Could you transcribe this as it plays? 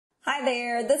Hi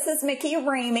there, this is Mikki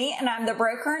Ramey, and I'm the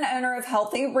broker and owner of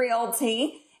Healthy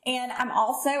Realty, and I'm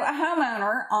also a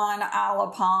homeowner on Isle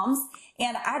of Palms.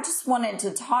 And I just wanted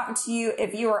to talk to you,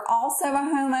 if you are also a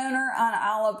homeowner on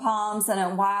Isle of Palms and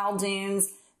in Wild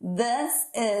Dunes, this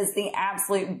is the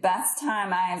absolute best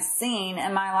time I have seen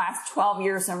in my last 12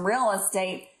 years in real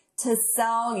estate to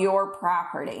sell your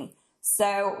property.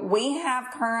 So we have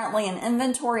currently an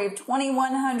inventory of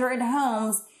 2,100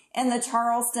 homes in the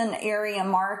Charleston area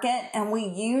market, and we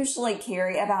usually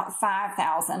carry about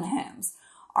 5,000 homes.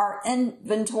 Our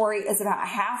inventory is about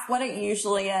half what it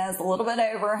usually is, a little bit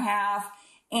over half.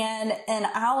 And in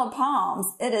Isle of Palms,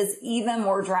 it is even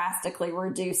more drastically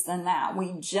reduced than that.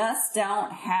 We just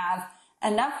don't have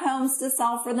enough homes to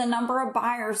sell for the number of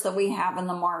buyers that we have in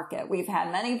the market. We've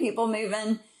had many people move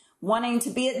in wanting to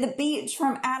be at the beach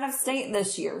from out of state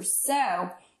this year.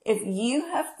 So if you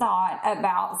have thought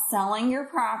about selling your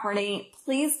property,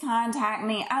 please contact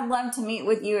me. I'd love to meet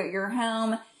with you at your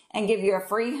home and give you a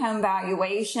free home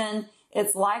valuation.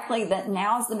 It's likely that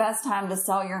now's the best time to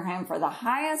sell your home for the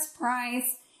highest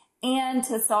price and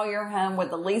to sell your home with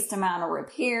the least amount of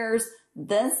repairs.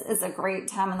 This is a great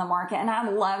time in the market, and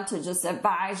I'd love to just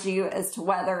advise you as to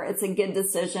whether it's a good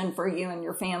decision for you and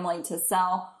your family to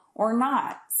sell or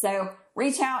not. So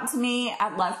reach out to me.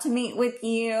 I'd love to meet with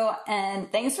you.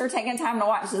 And thanks for taking time to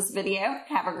watch this video.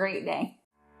 Have a great day.